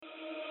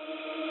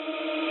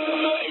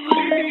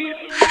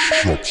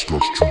chapska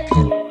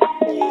studio.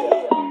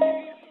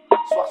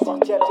 Soir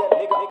sortiel,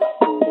 les gars.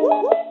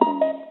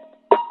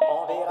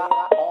 On verra.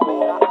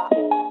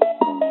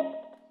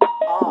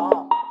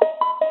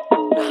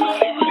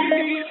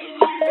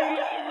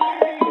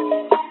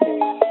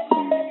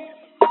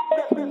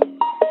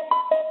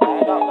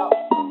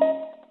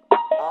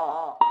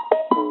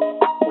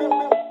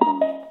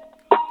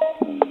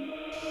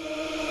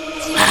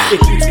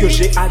 Écoute ce que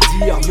j'ai à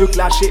dire, me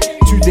clasher,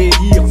 tu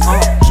délires, hein.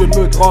 Je ne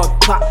me drogue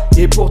pas,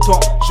 et pourtant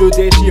je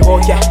désire,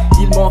 ok.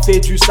 Il m'en fait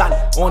du sale,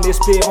 en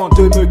espérant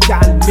de me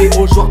calmer.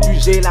 Aujourd'hui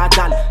j'ai la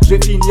dalle, je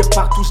vais finir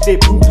par tous les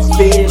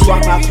bouffer.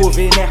 Sois pas trop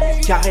vénère,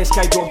 car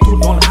Sky dort tout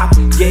dans le rap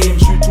game.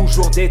 Je suis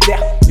toujours déter,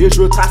 et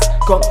je trace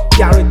comme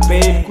Carrot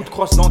Bay. Coup de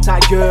crosse dans ta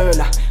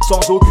gueule,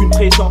 sans aucune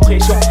pression.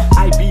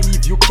 I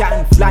believe you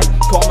can fly,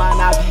 comme un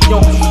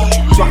avion.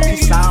 Swarty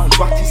sound,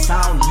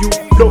 you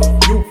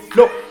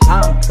flow.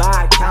 I'm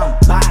back,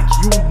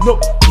 you know.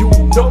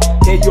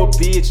 Hey yo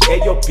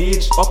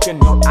bitch, open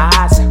your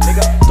eyes.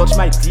 Nigga, touch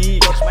my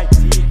dick,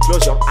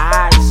 close your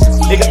eyes.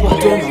 Nigga, pour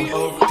demain,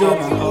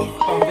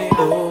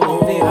 on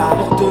verra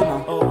pour demain,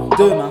 on verra pour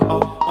demain,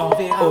 on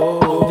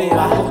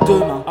verra pour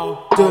demain,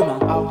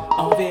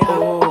 on verra pour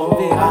demain, on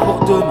verra pour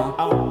demain,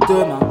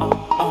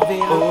 on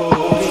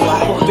verra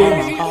pour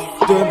demain.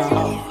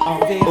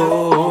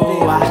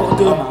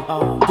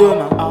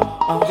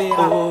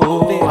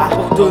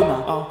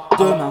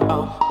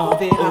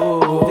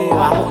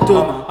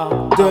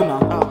 Demain,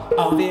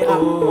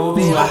 on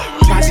verra.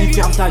 Vas-y,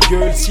 ferme ta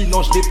gueule,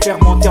 sinon je vais te faire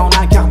monter en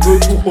un quart de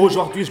tour.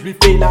 Aujourd'hui, je lui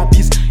fais la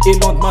bise et le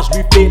lendemain, je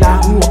lui fais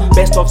l'amour.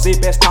 Best of the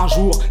best un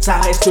jour, ça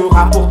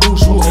restera pour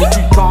toujours. Et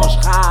puis quand je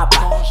rappe,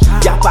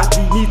 y'a pas de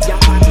limite.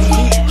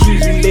 Je suis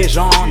une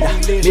légende,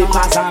 mais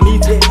pas un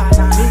mythe.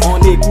 En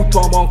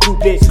écoutant mon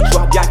couplet, je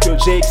vois bien que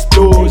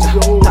j'explose.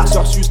 Ta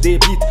soeur suce des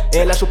bites,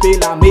 elle a chopé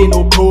la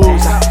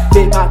ménopause.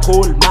 T'es pas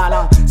trop le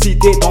malin si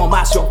t'es dans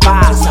ma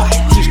surface.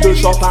 Si je te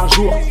chope un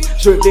jour,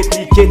 je vais te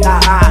niquer ta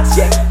race.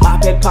 Yeah.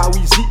 M'appelle pas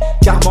Wheezy,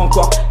 car mon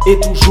corps est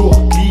toujours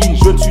clean.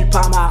 Je ne suis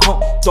pas marrant,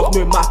 donc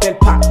ne m'appelle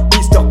pas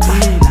Mr.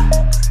 Clean.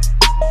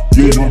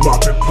 Yeah, ne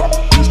m'appelle pas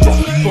Mr.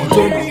 Clean. Pour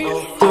demain,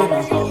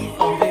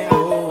 on verra pour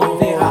demain, on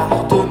verra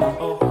pour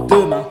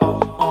demain,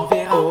 on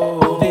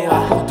verra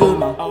pour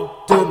demain,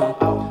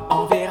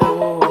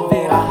 on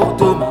verra pour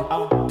demain,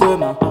 on verra pour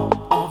demain,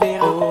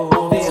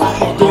 on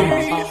verra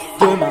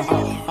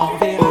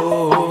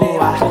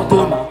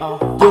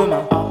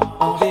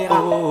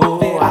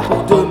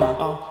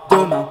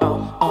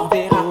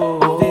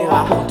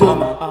pour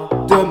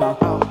demain,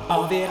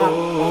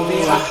 on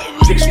verra.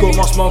 Dès que je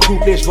commence mon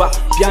couplet, je vois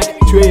bien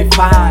que tu es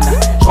fan.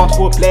 Je rentre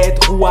au bled,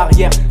 roue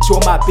arrière sur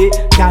ma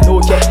bécane,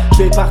 ok. Je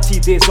fais partie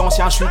des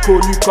anciens, je suis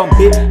connu comme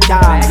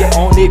bécane. Yeah.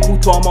 En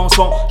écoutant mon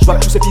son, je vois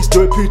que tous ces fils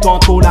de pute en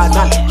trop la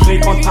dalle. Je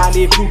fréquente pas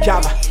les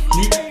boucaves,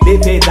 ni les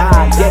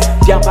pédales. Yeah.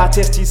 Viens pas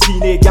tester ici,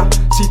 les gars,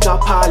 si t'as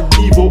pas le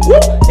niveau.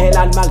 Elle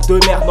a le mal de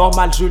mer,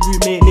 normal, je lui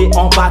mets né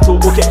en bateau,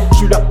 ok. Je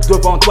suis là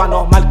devant toi,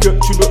 normal que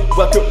tu ne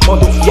vois que mon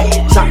dos. Yeah.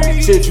 Ça,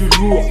 c'est du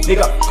lourd, les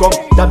gars, comme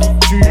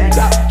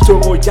d'habitude. Je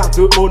te regarde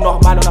de haut,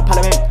 normal, on n'a pas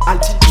la même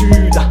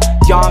altitude.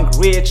 Young,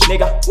 rich,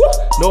 nigga,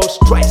 no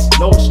stress.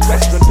 Je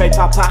ne paye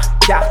pas par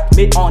carte,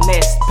 mais en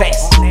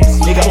espèces.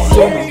 Nigga,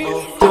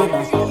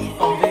 demain,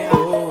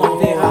 on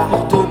verra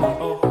pour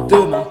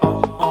demain,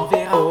 on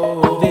verra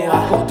pour demain, on verra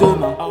pour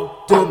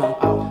demain,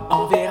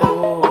 on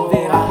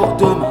verra pour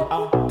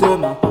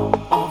demain,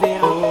 on verra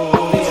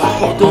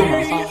pour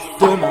demain,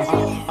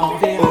 on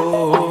verra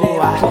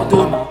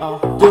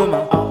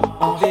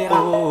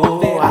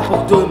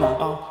pour demain,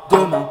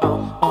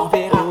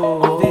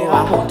 on verra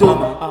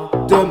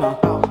pour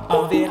demain.